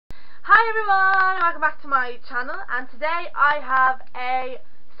Hi everyone, welcome back to my channel, and today I have a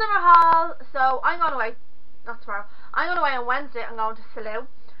summer haul. So I'm going away, not tomorrow, I'm going away on Wednesday. I'm going to Schuh,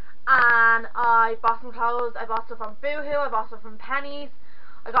 and I bought some clothes. I bought stuff from Boohoo, I bought stuff from Penneys,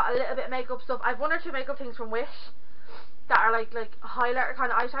 I got a little bit of makeup stuff. I've one or two makeup things from Wish that are like highlighter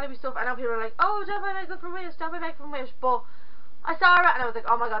kind of eyeshadowy stuff. I know people are like, oh, don't buy makeup from Wish, don't buy makeup from Wish, but I saw it and I was like,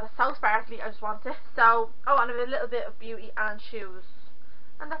 oh my god, it's so sparkly, I just want it. So, oh, and I have a little bit of beauty and shoes.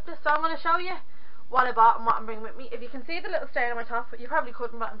 And that's it. So I'm going to show you what I bought and what I'm bringing with me. If you can see the little stain on my top, you probably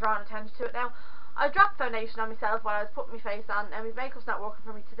couldn't, but I'm drawing attention to it now. I dropped foundation on myself while I was putting my face on, and my makeup's not working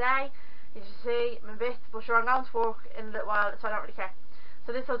for me today. You can see my bits, but sure, I'm going to work in a little while, so I don't really care.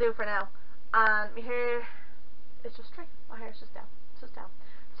 So this will do for now. And my hair is just straight. My hair is just down. It's just down.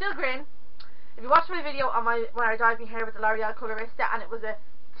 Still green. If you watched my video on when I dyed my hair with the L'Oreal Colorista, and it was a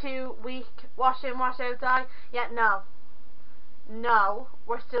 2-week wash in, wash out dye, no,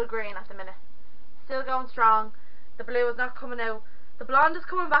 we're still green at the minute. Still going strong. The blue is not coming out. The blonde is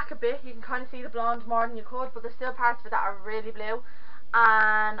coming back a bit. You can kind of see the blonde more than you could, but there's still parts of it that are really blue.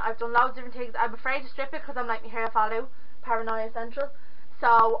 And I've done loads of different things. I'm afraid to strip it because I'm like, my hair fall out. Paranoia central.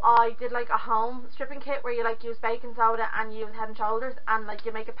 So I did like a home stripping kit where you like use baking soda and use Head and Shoulders, and like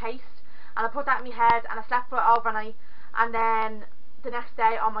you make a paste, and I put that in my head and I slept with it overnight, and then the next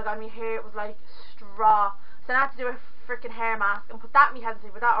day, oh my god, my hair was like straw. So I had to do a freaking hair mask and put that in my head and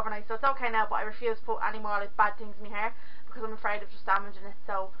sleep with that overnight. So it's okay now, but I refuse to put any more like bad things in my hair because I'm afraid of just damaging it.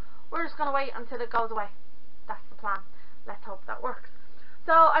 So we're just gonna wait until it goes away. That's the plan. Let's hope that works.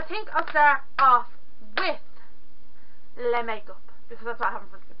 So I think I'll start off with le makeup because that's what I have in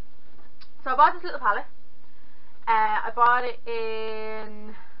front of me. So I bought this little palette. I bought it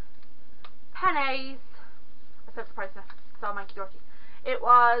in Penneys. I set the price now. It's all manky dorky. It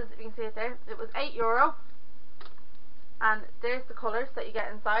was, if you can see it there, it was €8. And there's the colours that you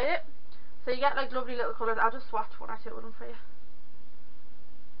get inside it. So you get like lovely little colours. I'll just swatch one or two of them for you.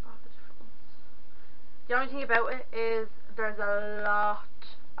 Oh, the different ones. The only thing about it is there's a lot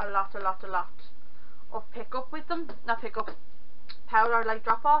of pick up with them. Not pick up, powder like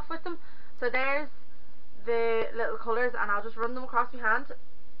drop off with them. So there's the little colours, and I'll just run them across my hand.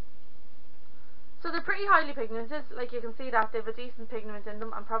 So they're pretty highly pigmented. Like you can see that they've a decent pigment in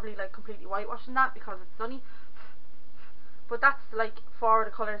them. I'm probably like completely whitewashing that because it's sunny. But that's like 4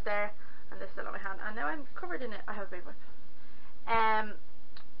 of the colours there, and they're still on my hand, and now I'm covered in it. I have a baby wipe. I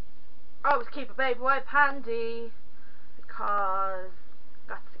always keep a baby wipe handy because I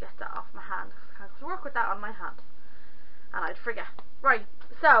got to get that off my hand. I can't work with that on my hand, and I'd forget. Right,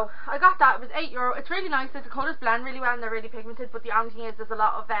 so I got that. It was €8. It's really nice. The colours blend really well and they're really pigmented, but the only thing is there's a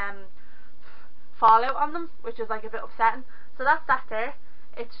lot of fallout on them, which is like a bit upsetting. So that's that there.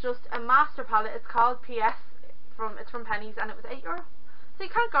 It's just a master palette. It's called PS. It's from Penneys, and it was €8. So you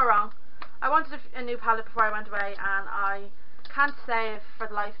can't go wrong. I wanted a new palette before I went away, and I can't save for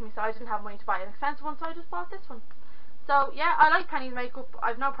the life of me, so I didn't have money to buy an expensive one, so I just bought this one. So yeah, I like Penneys makeup.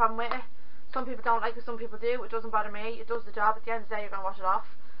 I've no problem with it. Some people don't like it, some people do. It doesn't bother me. It does the job. At the end of the day, you're going to wash it off.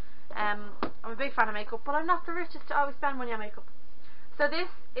 I'm a big fan of makeup, but I'm not the richest to always spend money on makeup. So this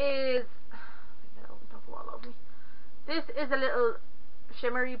is, all over me. This is a little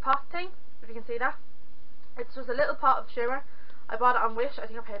shimmery pot thing, if you can see that. It's just a little pot of shimmer. I bought it on Wish. I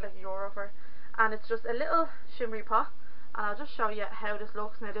think I paid like €1 for it. And it's just a little shimmery pot. And I'll just show you how this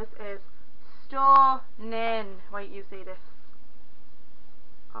looks. Now this is stunning. Wait, you see this.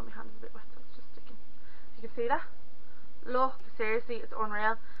 Oh, my hand is a bit wet, so it's just sticking. You can see that? Look, seriously, it's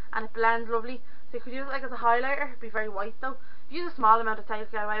unreal. And it blends lovely. So you could use it like as a highlighter. It'd be very white though. If you use a small amount of tape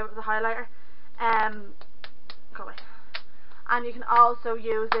to get away with a highlighter, go away. And you can also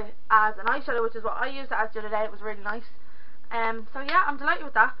use it as an eyeshadow, which is what I used it as the other day. It was really nice. So yeah, I'm delighted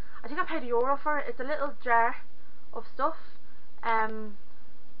with that. I think I paid €1 for it. It's a little jar of stuff.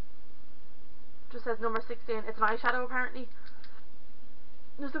 Just says number 16. It's an eyeshadow apparently.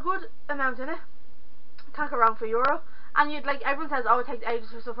 There's a good amount in it. Can't go wrong for €1. And you'd like, everyone says, oh, it takes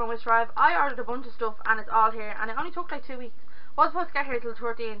ages for stuff from Wish to arrive. I ordered a bunch of stuff and it's all here, and it only took like 2 weeks. I was supposed to get here till the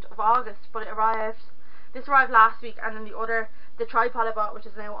 13th of August, but it arrived. This arrived last week, and then the tripod I bought, which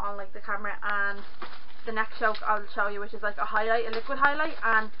is now on like the camera, and the neck choke I'll show you, which is like a highlight, a liquid highlight.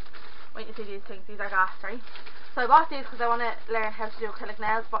 And wait to see these things. These are gas, right? So I bought these because I want to learn how to do acrylic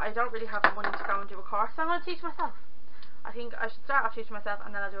nails, but I don't really have the money to go and do a course, so I'm going to teach myself. I think I should start off teaching myself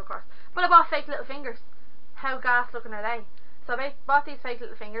and then I'll do a course. But I bought fake little fingers. How gas looking are they? So I bought these fake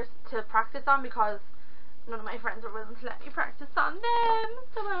little fingers to practice on because none of my friends were willing to let me practice on them,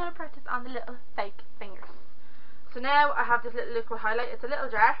 so I want to practice on the little fake fingers. So now I have this little liquid highlight. It's a little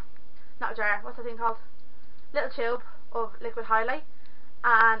jar, not a jar, what's that thing called? Little tube of liquid highlight.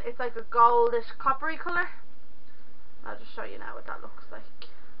 and it's like a goldish coppery colour. I'll just show you now what that looks like.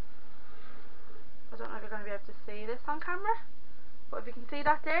 I don't know if you're going to be able to see this on camera, but if you can see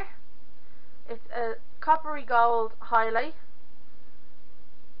that there, it's a coppery gold highlight.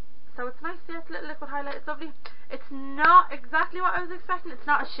 So it's nice, yeah, it's a little liquid highlight, it's lovely. It's not exactly what I was expecting, it's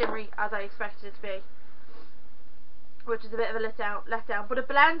not as shimmery as I expected it to be, which is a bit of a letdown, but it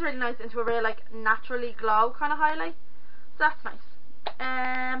blends really nice into a real like naturally glow kind of highlight, so that's nice.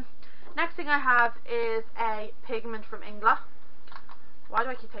 Next thing I have is a pigment from Ingla. Why do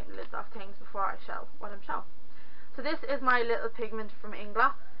I keep taking the lids off things before I show what I'm showing? So this is my little pigment from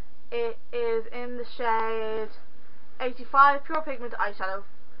Ingla. It is in the shade 85 Pure Pigment Eyeshadow.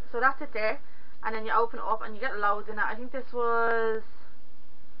 So that's it there, and then you open it up and you get loads in it. I think this was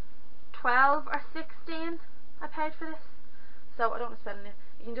 12 or 16 I paid for this, so I don't want to spend it.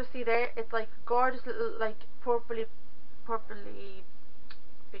 You can just see there, it's like gorgeous little like purpley,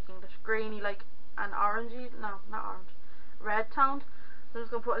 speak English, greeny like an orangey, no not orange, red toned. So I'm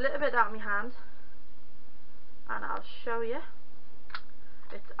just going to put a little bit of that on my hand and I'll show you.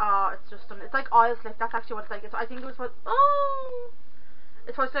 It's just stunning. It's like oil slick, that's actually what it's like. I think it was what,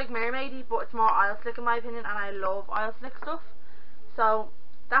 it's supposed to be like mermaidy, but it's more oil slick in my opinion, and I love oil slick stuff. So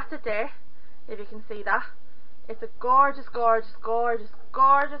that's it there, if you can see that. It's a gorgeous,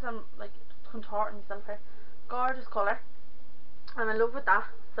 I'm like contorting myself here, gorgeous colour. I'm in love with that,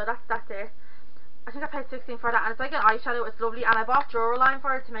 so that's that there. I think I paid 16 for that, and it's like an eyeshadow, it's lovely, and I bought Duraline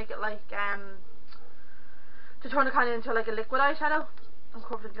for it to make it like, to turn it kind of into like a liquid eyeshadow. I'm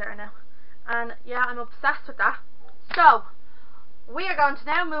covered in glitter now, and yeah, I'm obsessed with that. So we are going to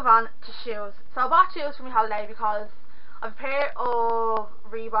now move on to shoes. So I bought shoes for my holiday because I have a pair of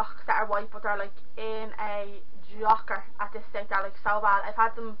Reeboks that are white, but they're like in a jocker at this stage. They're like so bad. I've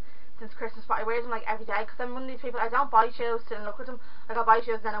had them since Christmas, but I wear them like every day because I'm one of these people, I don't buy shoes to look at them. Like I'll buy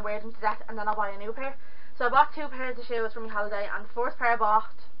shoes and then I wear them to death and then I'll buy a new pair. So I bought 2 pairs of shoes for my holiday, and the first pair I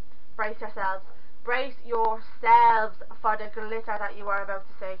bought, brace yourselves for the glitter that you are about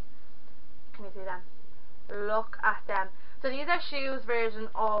to see. Can you see them? Look at them. So these are Schuh's version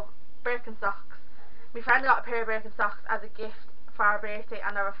of Birkenstocks. My friend got a pair of Birkenstocks as a gift for our birthday,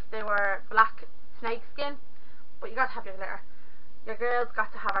 and they were black snake skin, but you got to have your glitter. Your girls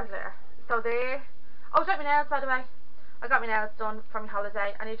got to have our glitter. So there. Oh, I got my nails, by the way. I got my nails done for my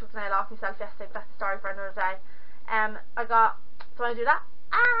holiday. I need to took the nail off myself yesterday, but that's a story for another day. So when I do that,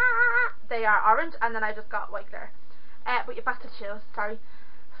 they are orange, and then I just got white glitter. But you're back to the shoes, sorry,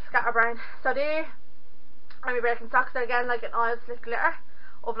 scatterbrain. So there are my Birkenstocks. They're again like an oil slick glitter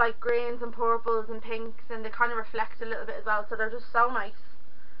of like greens and purples and pinks, and they kind of reflect a little bit as well, so they're just so nice.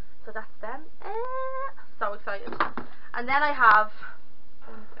 So that's them. So excited. And then I have,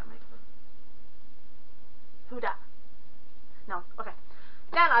 who dat? No, okay.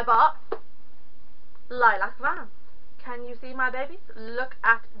 Then I bought lilac Vans. Can you see my babies? Look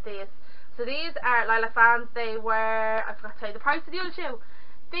at these. So these are lilac Vans. They were, I forgot to tell you the price of the other shoe.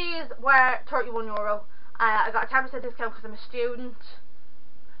 These were €31. I got a 10% discount because I'm a student.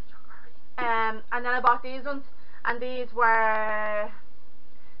 And then I bought these ones, and these were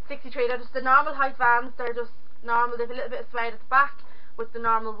 63. They're just the normal height Vans. They're just normal. They have a little bit of suede at the back with the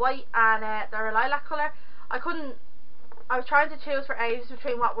normal white, and they're a lilac colour. I was trying to choose for ages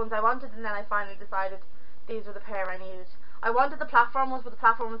between what ones I wanted, and then I finally decided these were the pair I needed. I wanted the platform ones, but the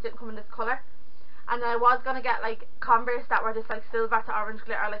platform ones didn't come in this colour. And then I was going to get like Converse that were this like silver to orange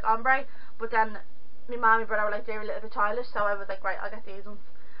glitter like ombre, but then my mum and brother were like, they were a little bit childish, so I was like, right, I'll get these ones,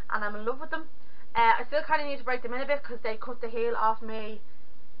 and I'm in love with them. I still kind of need to break them in a bit because they cut the heel off me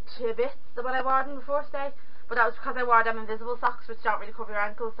to bits when I wore them the first day, but that was because I wore them invisible socks, which don't really cover your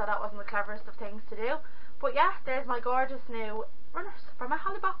ankles, so that wasn't the cleverest of things to do. But yeah, there's my gorgeous new runners for my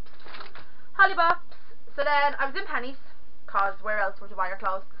Hollybops. So then I was in Penneys, cause where else would you buy your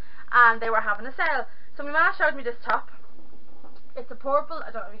clothes, and they were having a sale. So my ma showed me this top. It's a purple,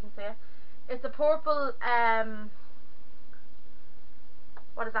 I don't know if you can see it. It's a purple,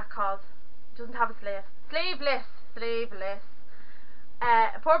 what is that called? It doesn't have a sleeve. Sleeveless.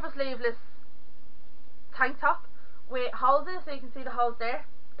 A purple sleeveless tank top with holes in it, so you can see the holes there.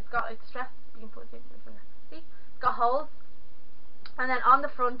 It's got like stress. You can put it in your finger. See? It's got holes. And then on the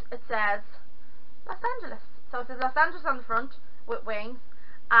front it says Los Angeles. So it says Los Angeles on the front with wings,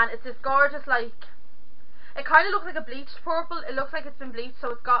 and it's this gorgeous, like, it kind of looks like a bleached purple. It looks like it's been bleached, so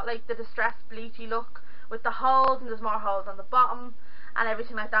it's got like the distressed bleachy look with the holes, and there's more holes on the bottom and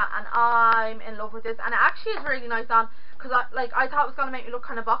everything like that, and I'm in love with this. And it actually is really nice on, because I thought it was going to make me look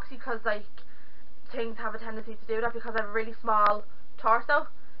kind of boxy, because like things have a tendency to do that because I have a really small torso.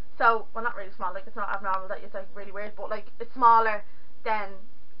 So, well, not really small, like it's not abnormal that it's like really weird, but like it's smaller then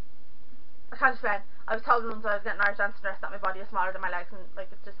I can't explain. I was told once I was getting Irish dancing dress that my body is smaller than my legs and like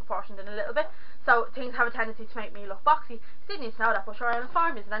it's disproportionate in a little bit. So things have a tendency to make me look boxy. You didn't need to know that, but sure, I'm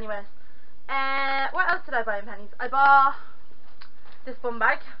farm is it anyways. What else did I buy in Penneys? I bought this bum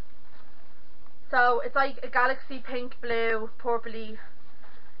bag. So it's like a galaxy pink, blue, purpley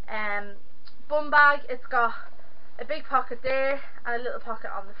bum bag. It's got a big pocket there and a little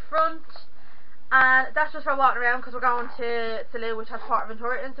pocket on the front. And that's just for walking around because we're going to Schuh, which has Port of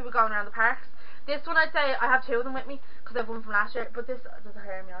Ventura, so we're going around the parks. This one I'd say I have two of them with me because I have one from last year. But this, there's a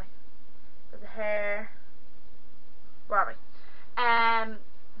hair in my eye. There's a hair. Where are we?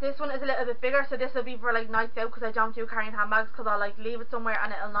 This one is a little bit bigger, so this will be for like nights out because I don't do carrying handbags because I'll like leave it somewhere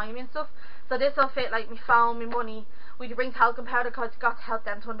and it'll annoy me and stuff. So this will fit like my phone, my money. We do bring talcum powder because you got to help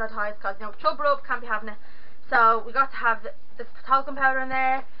them to under ties because you know chub rub can't be having it. So we got to have the talcum powder in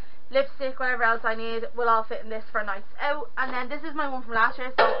there, lipstick, whatever else I need will all fit in this for nights out. And then this is my one from last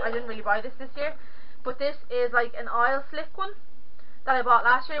year, so I didn't really buy this year, but this is like an oil slick one that I bought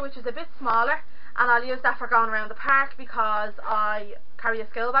last year, which is a bit smaller, and I'll use that for going around the park because I carry a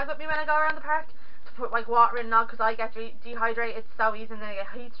skill bag with me when I go around the park to put like water in and all because I get dehydrated so easy and then I get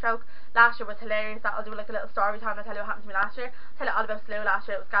heat stroke. Last year was hilarious. That I'll do like a little story time. I'll tell you what happened to me last year. I'll tell you all about Schuh last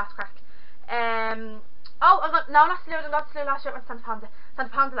year. It was gas crack. Oh, I got, no, not Schuh. I got Schuh last year. It went to Santa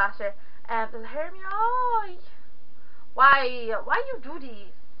Ponza last year. There's a hair in my eye. Why you do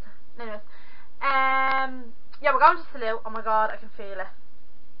these? Anyways, yeah, we're going to Schuh. Oh my god, I can feel it.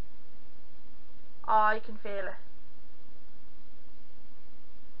 I can feel it.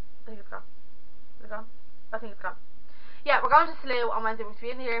 I think it's gone. Is it gone? I think it's gone. Yeah, we're going to Schuh on Wednesday. We're to be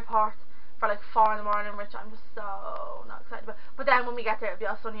in the airport for like 4 in the morning, which I'm just so not excited about. But then when we get there, it'll be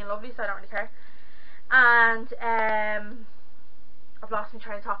all sunny and lovely, so I don't really care. And I've lost my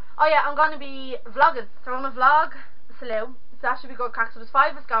train of thought. Oh yeah, I'm going to be vlogging. So I'm going to vlog Schuh. So that should be good crack. So there's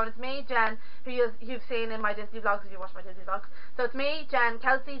 5 of us going. It's me, Jen, who you've seen in my Disney vlogs if you watch my Disney vlogs. So it's me, Jen,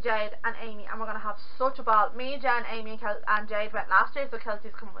 Kelsey, Jade and Amy, and we're going to have such a ball. Me, Jen, Amy and Jade went last year, so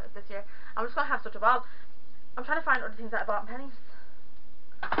Kelsey's coming with us this year. I'm just going to have such a ball. I'm trying to find other things that I bought in Penneys.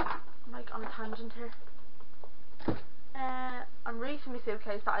 I'm like on a tangent here. I'm reefing my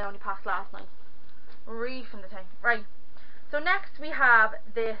suitcase that I only packed last night. Reefing the thing. Right. So next we have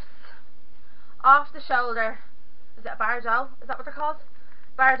this off the shoulder. Is it a Bardot? Is that what they're called?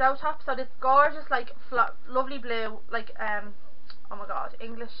 Bardot top. So this gorgeous, like, lovely blue, like, oh my god,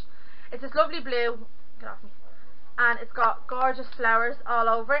 English. It's this lovely blue, get off me, and it's got gorgeous flowers all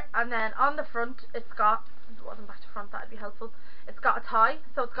over it, and then on the front, it's got, if it wasn't back to front, that'd be helpful, it's got a tie,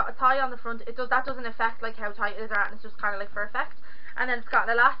 so it's got a tie on the front. That doesn't affect, like, how tight it is or anything, it's just kind of, like, for effect, and then it's got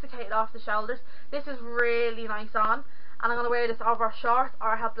an elasticated off the shoulders. This is really nice on. And I'm going to wear this over a short,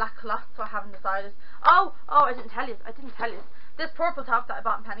 or I have black culottes, so I haven't decided. Oh, I didn't tell you. This purple top that I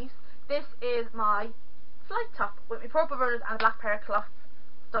bought in Penneys, this is my flight top with my purple runners and a black pair of culottes.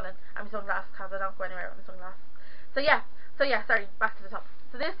 Stunning. And my sunglasses, because I don't go anywhere with my sunglasses. So yeah, sorry, back to the top.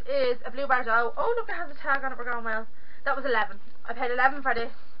 So this is a blue Bardot. Oh look, it has a tag on it, we're going well. That was 11. I paid 11 for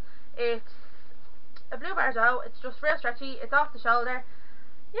this. It's a blue Bardot, it's just real stretchy, it's off the shoulder.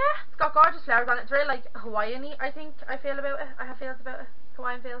 Yeah, it's got gorgeous flowers on it. It's really like Hawaiian-y, I think I feel about it. I have feels about it.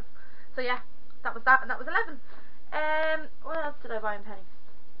 Hawaiian feels. So yeah, that was that, and that was 11. What else did I buy in Penneys?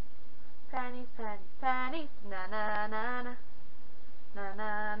 Penneys. Na na na na. Na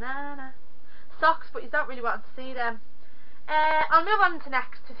na na na. Socks, but you don't really want to see them. I'll move on to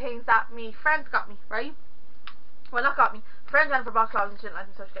next to things that me friends got me, right? Well, not got me. Friends went for box clothes and she didn't like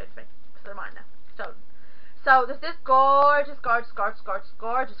them, so she gave it to me. So they're mine now. Stolen. So there's this gorgeous crop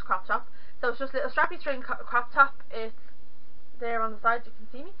top. So it's just a little strappy string crop top. It's there on the sides, you can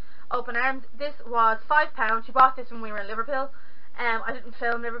see me. Open arms. This was £5. She bought this when we were in Liverpool. I didn't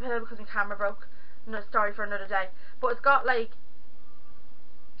film Liverpool because my camera broke. Another story for another day. But it's got like,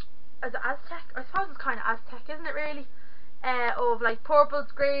 is it Aztec? I suppose it's kind of Aztec, isn't it really? Of like purples,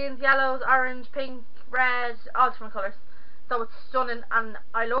 greens, yellows, orange, pink, red, all different colours. So it's stunning and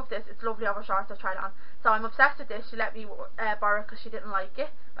I love this. It's lovely over shorts. I've tried it on. So I'm obsessed with this. She let me borrow it because she didn't like it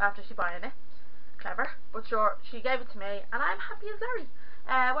after she buying it. Clever. But sure, she gave it to me and I'm happy as Larry.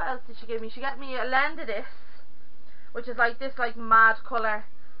 What else did she give me? She got me a lend of this, which is like this like mad colour.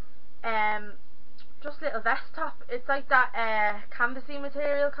 Just little vest top. It's like that canvasy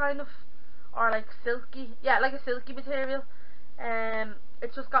material kind of, or like silky. Yeah, like a silky material.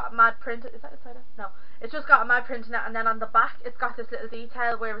 It's just got a mad print. Is that inside out? No. It's just got a mad print in it, and then on the back it's got this little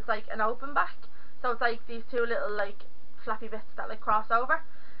detail where it's like an open back. So it's like these two little like flappy bits that like cross over.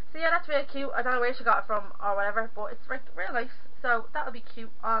 So yeah, that's really cute. I don't know where she got it from or whatever, but it's like real nice. So that would be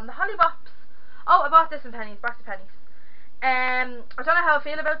cute on the Holly Bops. Oh, I bought this in Penneys. Back to Penneys. I don't know how I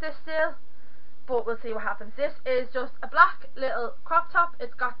feel about this still, but we'll see what happens. This is just a black little crop top.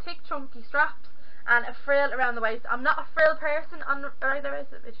 It's got thick chunky straps and a frill around the waist. I'm not a frill person on the waist,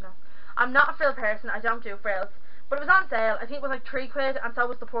 you know. I'm not a frill person, I don't do frills. But it was on sale. I think it was like £3, and so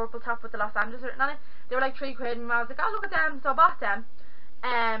was the purple top with the Los Angeles written on it. They were like £3, and my mum was like, oh, look at them, so I bought them.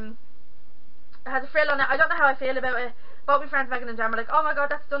 It has a frill on it. I don't know how I feel about it. Both my friends Megan and Jen were like, oh my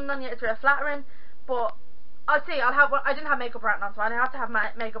god, that's stunning on you, it's real flattering. But I'll see, I didn't have makeup right on, so I have to have my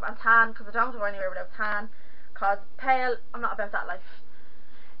makeup and tan, because I don't want to go anywhere without tan, because pale, I'm not about that life.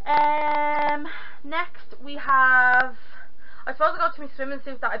 Next we have, I suppose I go to my swimming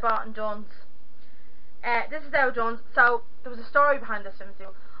suit that I bought in Dunnes. This is out Dunnes. So there was a story behind this swimming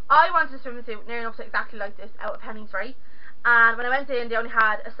suit. I wanted a swimming suit near enough to exactly like this out of Penneys, right? And when I went in, they only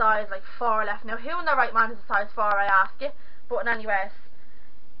had a size like 4 left. Now, who in their right mind is a size 4, I ask you? But anyways,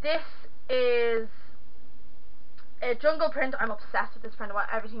 this is a jungle print. I'm obsessed with this print. I want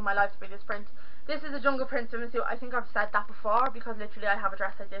everything in my life to be this print. This is a jungle print swimming suit. I think I've said that before, because literally I have a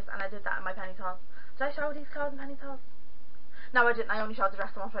dress like this, and I did that in my Penneys haul. Did I show these clothes in Penneys haul? No, I didn't. I only showed the dress.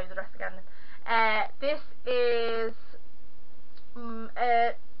 I won't show you the dress again. This is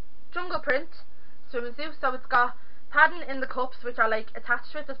a jungle print swimming suit. So it's got padding in the cups, which are like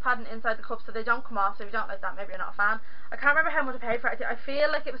attached to it. There's padding inside the cups, so they don't come off. So if you don't like that, maybe you're not a fan. I can't remember how much I paid for it. I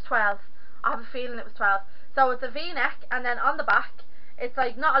feel like it was 12. I have a feeling it was 12. So it's a V-neck, and then on the back, it's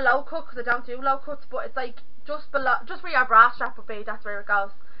like not a low cut, because I don't do low cuts, but it's like just below, just where your bra strap would be. That's where it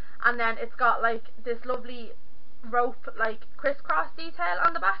goes. And then it's got like this lovely rope, like crisscross detail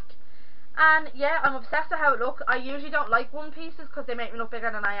on the back. And yeah, I'm obsessed with how it looks. I usually don't like one pieces because they make me look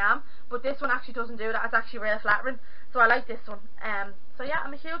bigger than I am, but this one actually doesn't do that. It's actually real flattering, so I like this one. So yeah,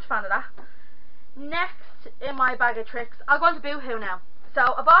 I'm a huge fan of that. Next in my bag of tricks, I'll go into Boohoo now.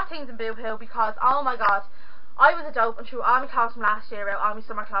 So I bought things in Boohoo because, oh my god, I was a dope and threw all my clothes from last year out, all my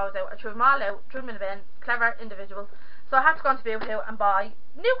summer clothes out. I threw them all out, threw them in a bin. Clever individual. So I had to go into Boohoo and buy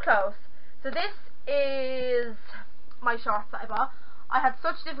new clothes. So this is my shorts that I bought. I had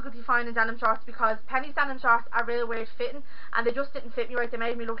such difficulty finding denim shorts because Penneys denim shorts are real weird fitting, and they just didn't fit me right. They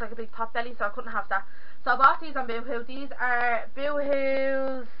made me look like a big pot belly, so I couldn't have that. So I bought these on Boohoo. These are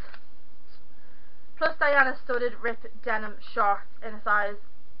Boohoo's Plus Diana studded ripped denim shorts in a size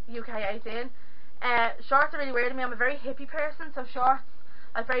UK 18. Shorts are really weird to me. I'm a very hippie person, so shorts,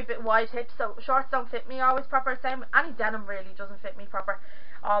 like very bit wide hips, so shorts don't fit me always proper. Same, any denim really doesn't fit me proper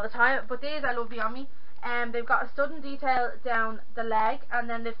all the time, but these are lovely on me. They've got a studding detail down the leg, and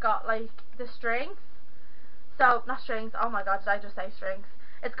then they've got like the strings. So, not strings, oh my god, did I just say strings?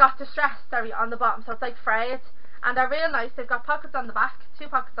 It's got the stress, sorry, on the bottom, so it's like frayed. And they're real nice. They've got pockets on the back, 2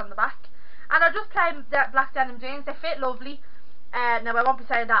 pockets on the back. And they're just plain black denim jeans. They fit lovely. Now, I won't be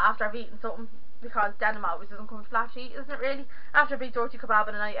saying that after I've eaten something, because denim always doesn't come flat sheet, isn't it really? After a big dirty kebab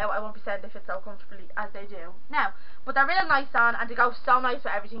and a night out, I won't be saying they fit so comfortably as they do now. But they're real nice on, and they go so nice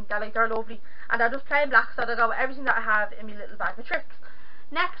with everything. They're lovely, and they're just plain black, so they go with everything that I have in my little bag of tricks.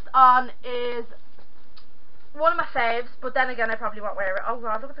 Next on is one of my faves, but then again I probably won't wear it. Oh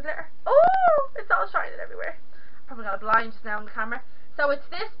god, look at the glitter. Oh, it's all shining everywhere. I'm probably got a blind just now on the camera. So it's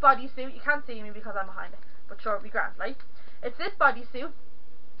this bodysuit. You can't see me because I'm behind it, but sure, it'll be grand, right? It's this bodysuit.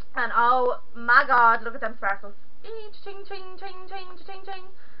 And oh my god, look at them sparkles. Ching, ching, ching, ching, ching, ching.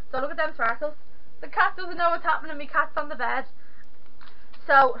 So look at them sparkles. The cat doesn't know what's happening. My cat's on the bed.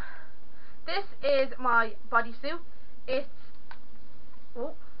 So this is my bodysuit. It's,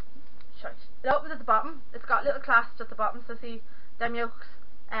 oh, shite. It opens at the bottom. It's got little clasps at the bottom. So see them yokes.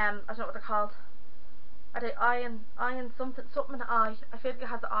 I don't know what they're called. Are they iron something an eye? I feel like it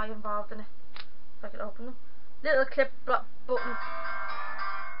has an eye involved in it. If I can open them. Little clip button.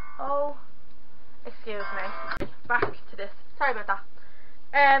 Oh, excuse me. Back to this. Sorry about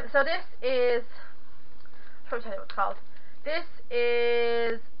that. So this is, I'll tell you what it's called. This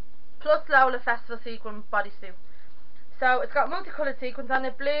is Plus Lola Festival Sequin Bodysuit. So it's got multicoloured sequins on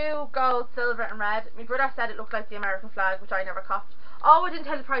it: blue, gold, silver and red. My brother said it looked like the American flag, which I never copped. Oh, I didn't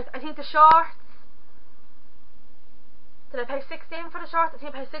tell the price. I think the shorts, did I pay 16 for the shorts? I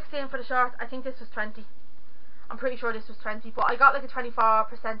think I paid 16 for the shorts. I think this was 20. I'm pretty sure this was 20, but I got like a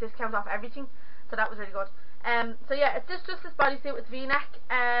 24% discount off everything, so that was really good. So yeah, it's just this bodysuit. It's V-neck.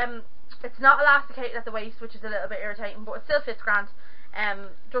 It's not elasticated at the waist, which is a little bit irritating, but it still fits grand.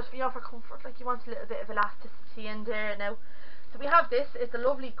 Just for comfort, like you want a little bit of elasticity in there now. So we have this. It's a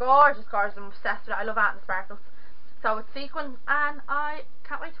lovely, gorgeous. I'm obsessed with it. I love adding sparkles. So it's sequin, and I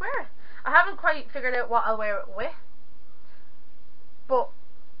can't wait to wear it. I haven't quite figured out what I'll wear it with, but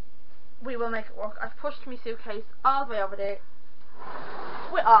we will make it work. I've pushed my suitcase all the way over there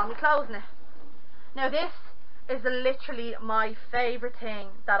with all my clothes in it. Now this is literally my favourite thing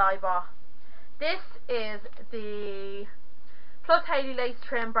that I bought. This is the Plus Hayley Lace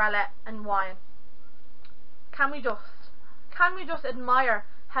Trim Bralette and Wine. Can we just admire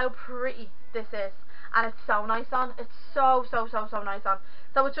how pretty this is? And it's so nice on. It's so nice on.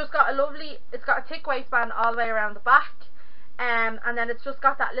 So it's just got a lovely, it's got a thick waistband all the way around the back, and then it's just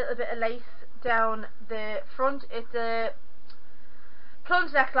got that little bit of lace down the front. It's a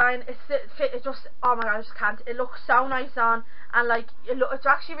plunge neckline. It just, oh my god, I just can't. It looks so nice on, and like it's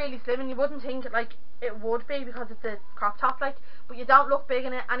actually really slim, and you wouldn't think like it would be because it's a crop top, like, but you don't look big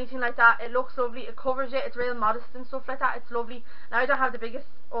in it, anything like that. It looks lovely. It covers it. It's real modest and stuff like that. It's lovely. Now I don't have the biggest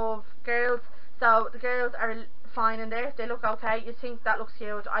of girls, so the girls are fine in there. They look okay. You think that looks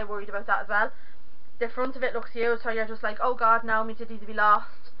huge. I worried about that as well. The front of it looks huge, so you're just like, oh god, now my titties will be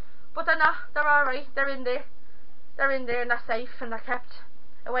lost. But they're not. They're alright. They're in there. They're in there, and they're safe, and they're kept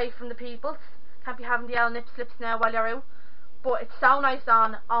away from the peoples. Can't be having the old nip slips now while you're out. But it's so nice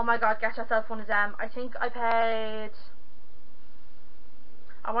on. Oh my god, get yourself one of them. I think I paid,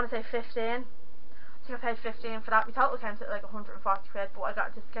 I want to say 15. I think I paid 15 for that. My total came to like 140 quid, but I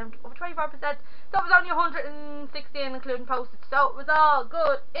got a discount of 24%. So it was only 116 including postage. So it was all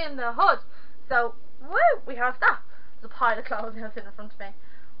good in the hood. So woo, we have that. There's a pile of clothes now sitting in front of me.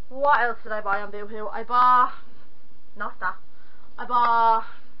 What else did I buy on Boohoo? I bought, not that. I bought,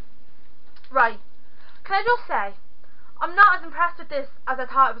 right. Can I just say, I'm not as impressed with this as I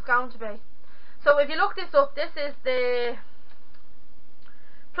thought it was going to be. So if you look this up, this is the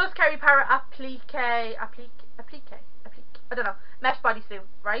Plus Kerry Para Applique, I don't know, mesh bodysuit,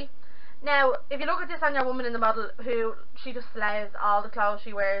 right? Now, if you look at this on your woman in the model, who, she just slays all the clothes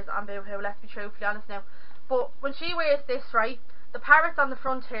she wears on Boohoo, let's be truthfully honest now. But when she wears this, right, the parrots on the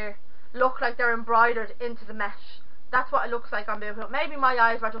front here look like they're embroidered into the mesh. That's what it looks like on Boohoo. Maybe my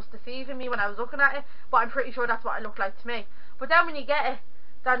eyes were just deceiving me when I was looking at it, but I'm pretty sure that's what it looked like to me. But then when you get it,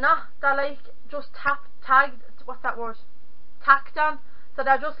 they're not. They're like just tagged. What's that word? Tacked on. So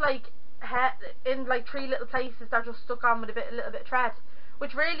they're just like in like 3 little places. They're just stuck on with a little bit of thread,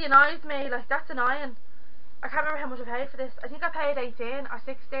 which really annoys me. Like, that's annoying. I can't remember how much I paid for this. I think I paid 18 or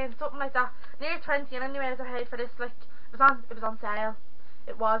 16, something like that. Near 20, and anyways I paid for this. Like, it was on sale.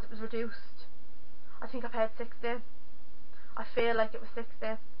 It was reduced. I think I paid 16. I feel like it was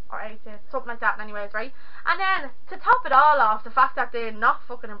 16 or 18, something like that anyways, right? And then, to top it all off, the fact that they're not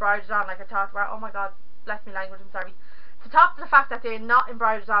fucking embroidered on like I thought they were, oh my god, bless me language, I'm sorry. To top the fact that they're not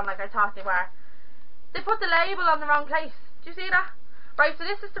embroidered on like I thought they were, they put the label on the wrong place. Do you see that? Right, so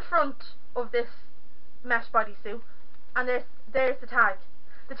this is the front of this mesh bodysuit, and there's the tag.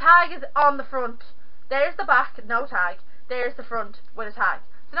 The tag is on the front. There's the back, no tag. There's the front with a tag.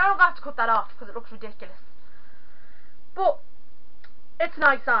 So now I'm going to have to cut that off because it looks ridiculous. But it's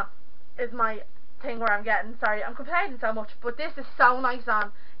nice on, is my thing where I'm getting. Sorry, I'm complaining so much, but this is so nice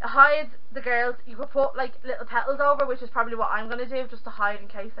on. It hides the girls. You could put like little petals over, which is probably what I'm going to do, just to hide in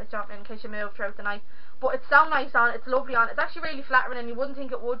case you move throughout the night. But it's so nice on. It's lovely on. It's actually really flattering, and you wouldn't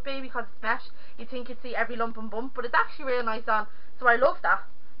think it would be because it's mesh. You'd think you'd see every lump and bump, but it's actually real nice on. So I love that.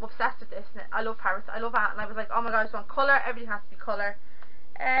 I'm obsessed with this. I love parrots. I love that, and I was like, oh my god, I just want colour. Everything has to be colour.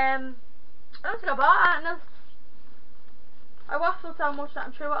 I don't think I bought anything else. I waffled so much that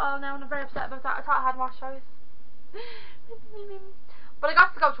I'm through it all now, and I'm very upset about that. I thought I had more choice. But I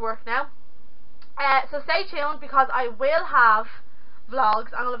got to go to work now. So stay tuned because I will have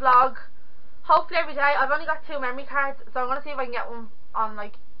vlogs. I'm going to vlog hopefully every day. I've only got 2 memory cards, so I'm going to see if I can get one on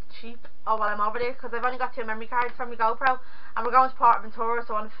like cheap while I'm over there, because I've only got 2 memory cards from my GoPro, and we're going to Portventura,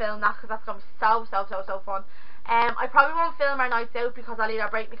 so I want to film that because that's going to be so fun. I probably won't film our nights out because I'll either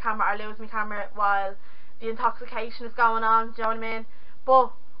break my camera or lose my camera while the intoxication is going on, do you know what I mean?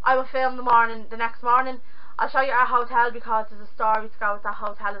 But I will film the next morning. I'll show you our hotel because there's a story to go with that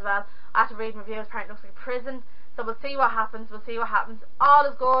hotel as well. I have to read reviews, apparently it looks like a prison. So we'll see what happens, All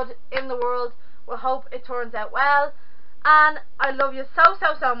is good in the world. We'll hope it turns out well. And I love you so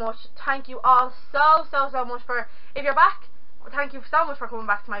much. Thank you all so much for, if you're back, thank you so much for coming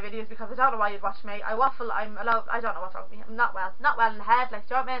back to my videos, because I don't know why you'd watch me. I waffle, I don't know what's wrong with me. I'm not well in the head, like,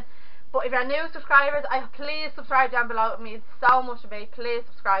 do you know what I mean? But if you're new subscribers, please subscribe down below. It means so much to me. Please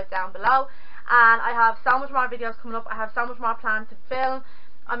subscribe down below. And I have so much more videos coming up. I have so much more planned to film.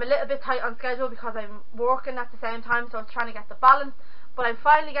 I'm a little bit tight on schedule because I'm working at the same time, so I was trying to get the balance. But I'm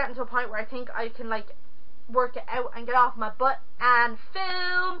finally getting to a point where I think I can like work it out and get off my butt and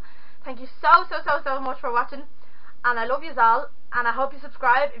film. Thank you so much for watching, and I love you all, and I hope you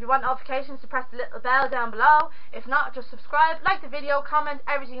subscribe. If you want notifications, to press the little bell down below. If not, just subscribe, like the video, comment,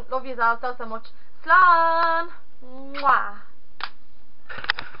 everything. Love you all so much. Slán. Mwah.